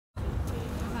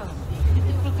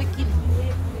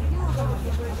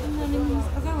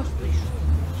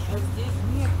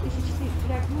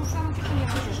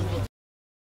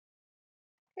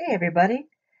Hey everybody,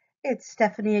 it's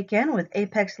Stephanie again with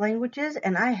Apex Languages,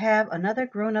 and I have another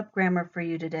grown-up grammar for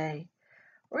you today.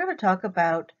 We're going to talk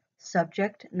about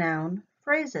subject noun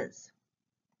phrases.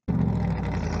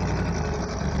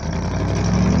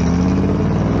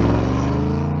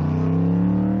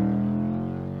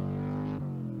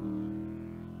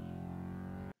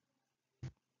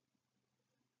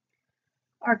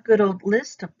 Our good old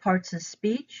list of parts of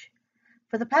speech.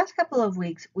 For the past couple of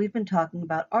weeks, we've been talking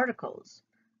about articles,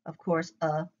 of course,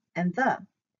 and the.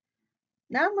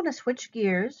 Now I'm going to switch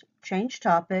gears, change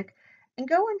topic, and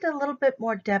go into a little bit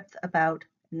more depth about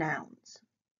nouns.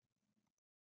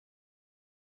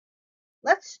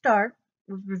 Let's start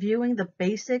with reviewing the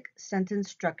basic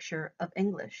sentence structure of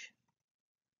English.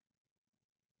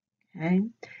 Okay.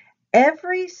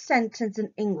 Every sentence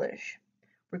in English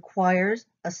requires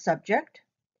a subject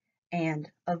and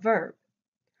a verb.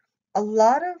 A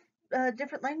lot of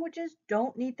different languages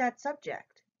don't need that subject.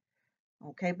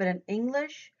 Okay, but in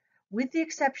English, with the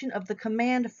exception of the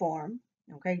command form,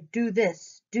 okay, do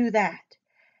this, do that,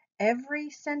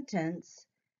 every sentence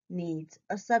needs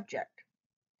a subject.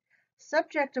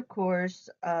 Subject, of course,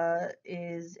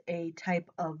 is a type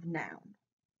of noun.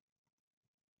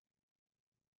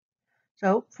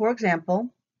 So, for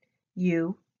example,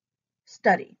 you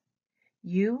study.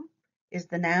 You is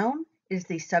the noun, is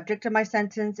the subject of my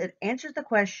sentence. It answers the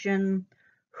question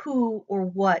who or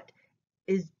what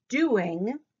is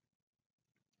doing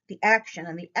the action,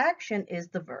 and the action is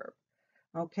the verb.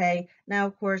 Okay, now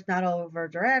of course not all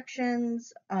verbs are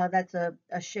actions. That's a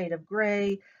shade of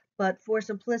gray, but for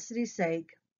simplicity's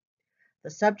sake, the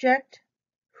subject,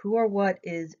 who or what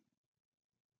is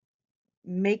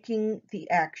making the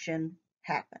action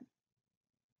happen.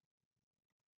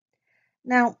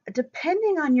 Now,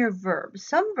 depending on your verb,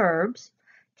 some verbs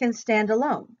can stand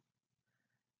alone.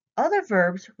 Other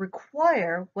verbs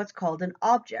require what's called an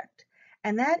object,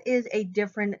 and that is a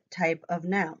different type of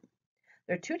noun.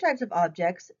 There are two types of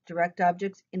objects, direct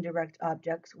objects, indirect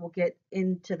objects. We'll get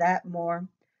into that more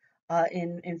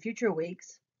in future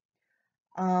weeks.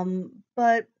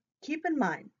 But keep in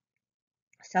mind,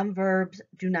 some verbs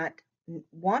do not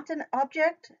want an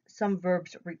object, some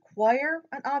verbs require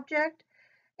an object,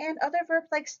 and other verbs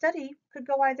like study could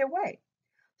go either way.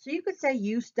 So you could say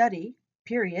you study,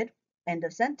 period, end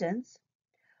of sentence.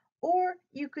 Or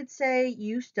you could say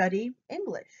you study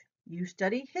English, you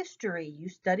study history, you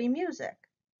study music,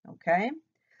 okay?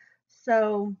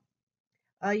 So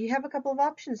you have a couple of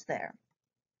options there.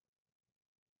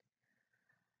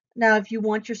 Now, if you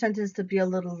want your sentence to be a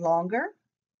little longer,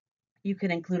 you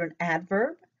can include an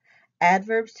adverb.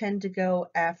 Adverbs tend to go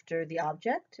after the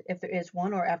object, if there is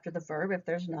one, or after the verb, if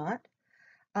there's not.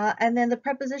 And then the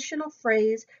prepositional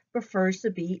phrase prefers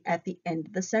to be at the end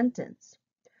of the sentence.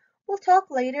 We'll talk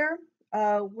later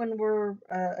when we're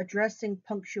addressing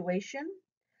punctuation,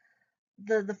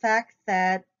 the fact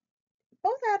that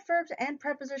both adverbs and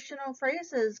prepositional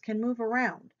phrases can move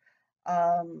around.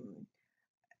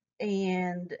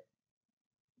 And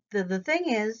the thing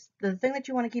is, the thing that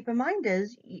you want to keep in mind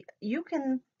is you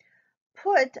can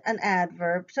put an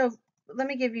adverb. So let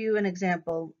me give you an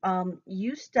example.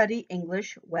 You study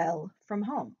English well from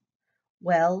home.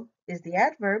 Well is the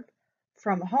adverb.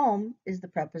 From home is the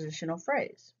prepositional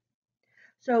phrase.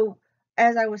 So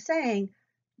as I was saying,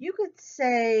 you could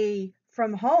say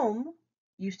from home,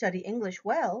 you study English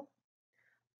well,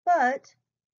 but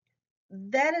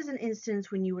that is an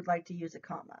instance when you would like to use a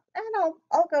comma. And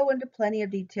I'll go into plenty of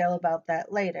detail about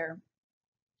that later.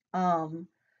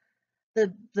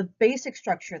 The basic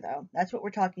structure though, that's what we're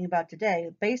talking about today.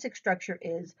 The basic structure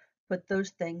is put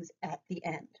those things at the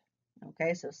end.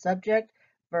 Okay, so subject,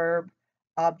 verb,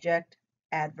 object,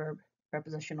 adverb,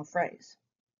 prepositional phrase.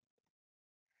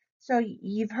 So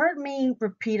you've heard me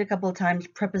repeat a couple of times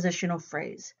prepositional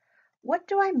phrase. What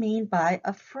do I mean by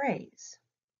a phrase?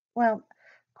 Well,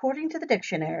 according to the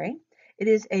dictionary, it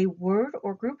is a word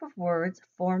or group of words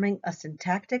forming a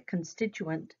syntactic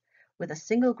constituent with a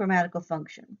single grammatical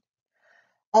function.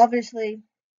 Obviously,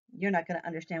 you're not going to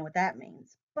understand what that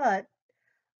means, but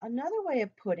another way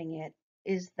of putting it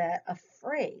is that a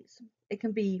phrase, it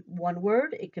can be one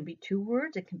word, it can be two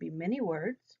words, it can be many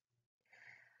words,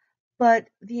 but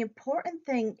the important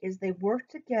thing is they work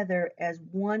together as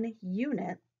one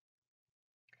unit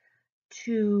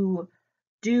to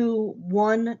do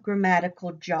one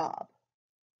grammatical job.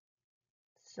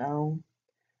 So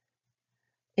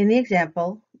in the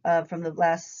example from the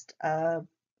last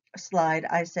slide,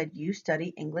 I said you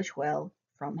study English well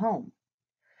from home.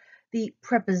 The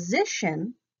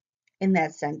preposition in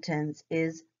that sentence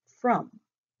is from,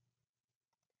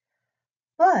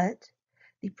 but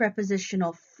the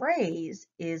prepositional phrase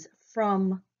is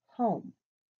from home.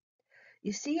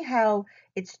 You see how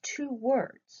it's two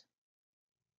words.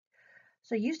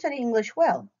 So you study English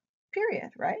well,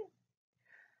 period, right?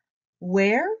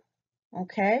 Where?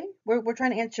 Okay, we're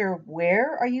trying to answer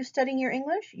where are you studying your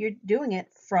English? You're doing it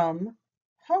from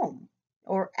home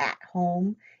or at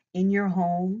home, in your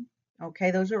home.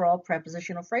 Okay, those are all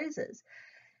prepositional phrases.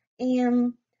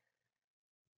 And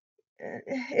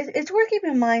it's worth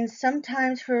keeping in mind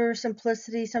sometimes for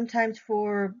simplicity, sometimes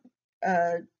for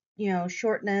uh,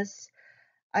 shortness.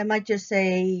 I might just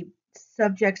say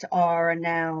subjects are a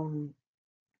noun,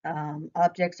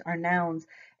 objects are nouns,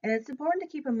 and it's important to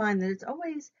keep in mind that it's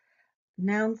always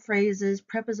noun phrases,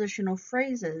 prepositional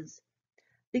phrases,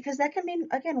 because that can mean,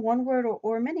 again, one word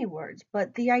or many words,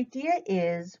 but the idea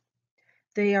is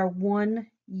they are one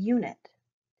unit.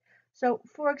 So,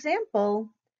 for example,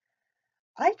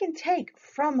 I can take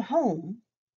from home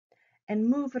and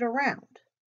move it around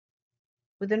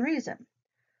within reason.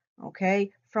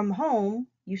 Okay, from home,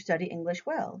 you study English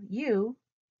well. You,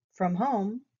 from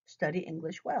home, study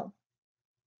English well.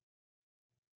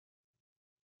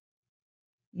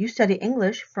 You study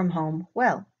English from home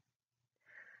well.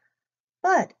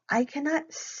 But I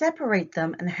cannot separate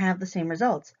them and have the same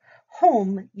results.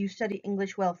 Home, you study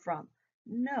English well from.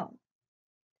 No.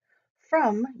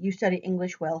 From, you study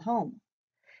English well home.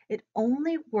 It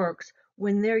only works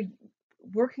when they're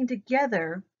working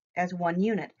together as one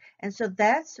unit. And so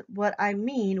that's what I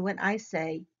mean when I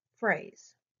say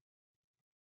phrase.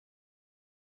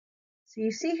 So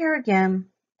you see here again,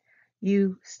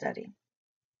 you study.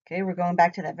 Okay, we're going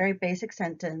back to that very basic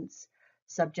sentence,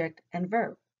 subject and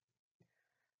verb.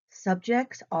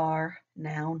 Subjects are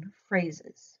noun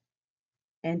phrases.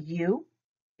 And you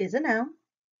is a noun.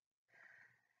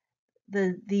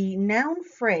 The noun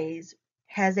phrase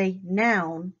has a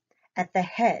noun at the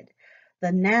head.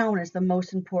 The noun is the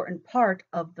most important part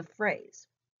of the phrase.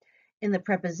 In the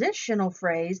prepositional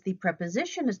phrase, the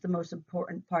preposition is the most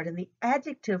important part. In the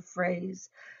adjective phrase,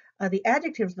 the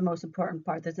adjective is the most important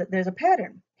part. There's a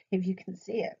pattern, if you can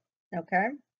see it, okay?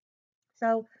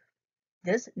 So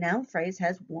this noun phrase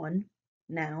has one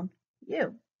noun,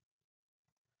 you.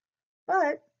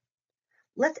 But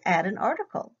let's add an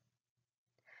article.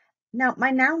 Now,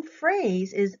 my noun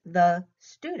phrase is the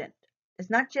student. It's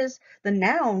not just the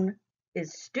noun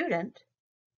is student,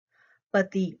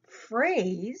 but the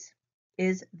phrase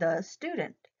is the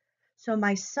student. So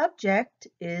my subject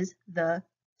is the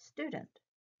student.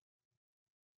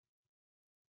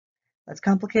 Let's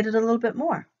complicate it a little bit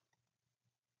more.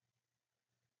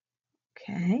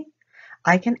 Okay,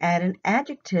 I can add an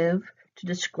adjective to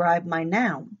describe my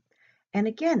noun. And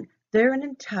again, they're an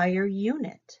entire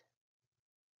unit.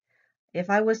 If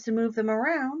I was to move them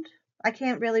around, I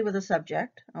can't really with a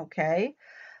subject, okay?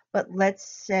 But let's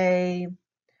say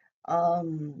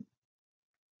I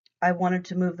wanted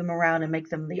to move them around and make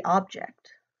them the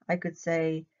object. I could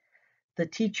say the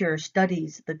teacher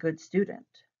studies the good student,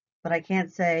 but I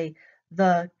can't say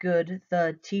the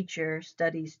teacher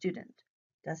studies student.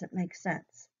 Doesn't make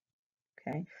sense,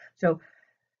 okay? So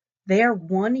they are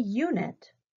one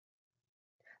unit.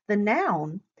 The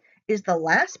noun is the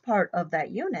last part of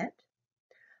that unit,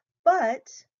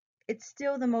 but it's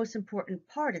still the most important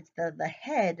part. It's the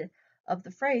head of the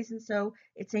phrase, and so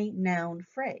it's a noun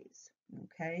phrase.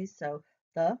 Okay, so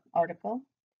the article,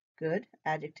 good,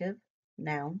 adjective,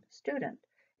 noun, student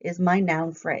is my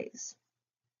noun phrase.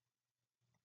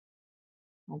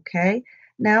 Okay,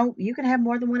 now you can have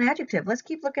more than one adjective. Let's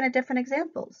keep looking at different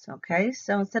examples. Okay,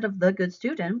 so instead of the good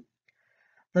student,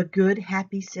 the good,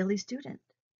 happy, silly student,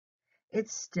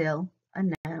 it's still a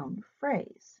noun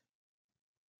phrase.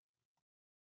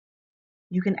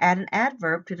 You can add an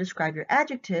adverb to describe your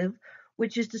adjective,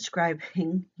 which is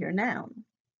describing your noun.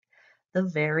 The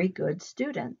very good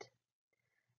student.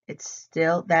 It's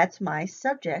still, that's my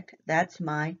subject, that's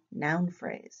my noun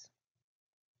phrase.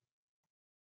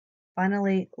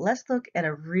 Finally, let's look at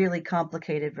a really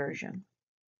complicated version.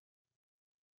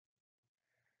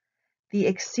 The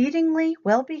exceedingly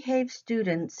well-behaved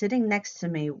student sitting next to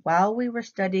me while we were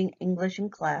studying English in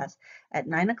class at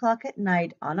 9 o'clock at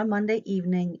night on a Monday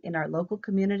evening in our local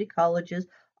community college's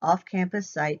off-campus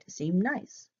site seemed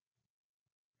nice.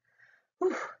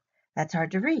 Whew, that's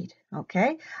hard to read,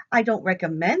 okay? I don't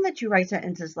recommend that you write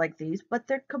sentences like these, but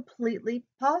they're completely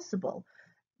possible.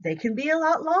 They can be a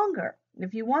lot longer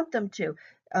if you want them to.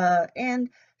 And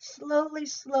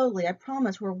slowly, I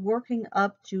promise we're working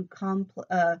up to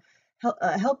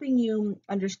helping you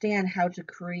understand how to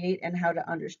create and how to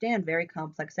understand very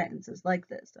complex sentences like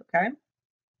this, okay?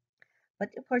 But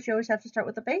of course, you always have to start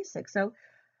with the basics. So,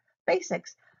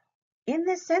 basics. In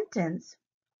this sentence,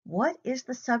 what is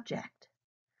the subject?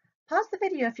 Pause the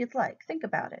video if you'd like. Think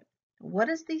about it. What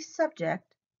is the subject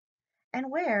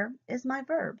and where is my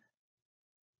verb?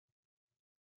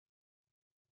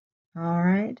 All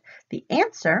right. The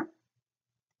answer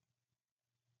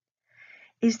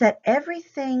is that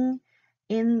everything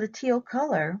in the teal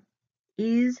color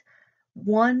is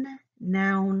one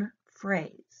noun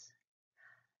phrase.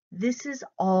 This is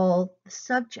all the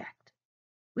subject.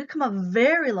 We've come a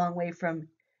very long way from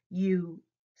you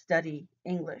study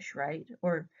English, right?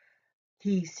 Or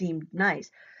he seemed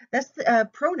nice. That's the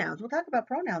pronouns. We'll talk about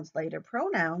pronouns later.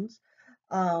 Pronouns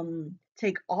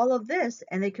take all of this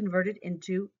and they convert it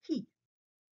into he.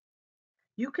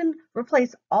 You can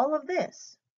replace all of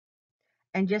this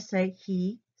and just say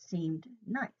he seemed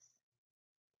nice.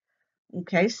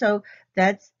 Okay, so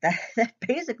that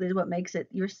basically is what makes it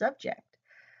your subject.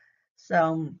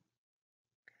 So,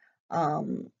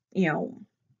 you know,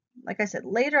 like I said,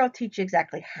 later I'll teach you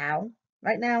exactly how.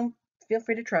 Right now, feel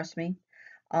free to trust me.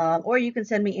 Or you can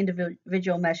send me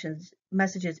individual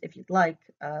messages if you'd like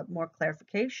more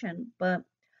clarification. But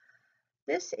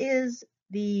this is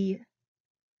the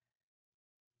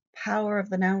power of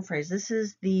the noun phrase. This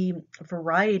is the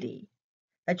variety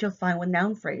that you'll find with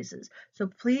noun phrases. So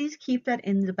please keep that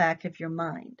in the back of your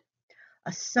mind.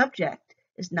 A subject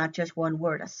is not just one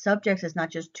word. A subject is not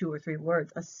just 2 or 3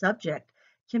 words. A subject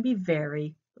can be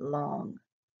very long.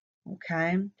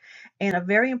 Okay? And a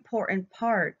very important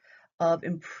part of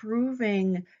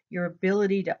improving your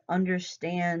ability to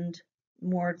understand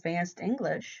more advanced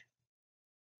English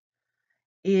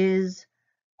is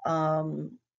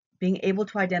being able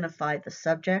to identify the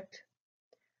subject,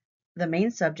 the main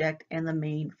subject, and the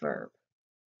main verb.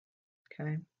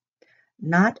 Okay?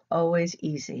 Not always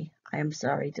easy, I am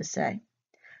sorry to say,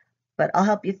 but I'll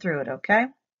help you through it, okay?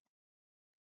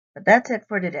 But that's it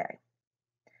for today.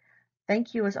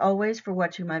 Thank you as always for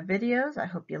watching my videos. I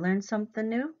hope you learned something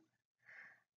new.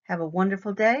 Have a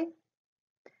wonderful day.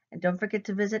 And don't forget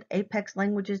to visit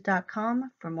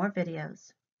apexlanguages.com for more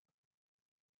videos.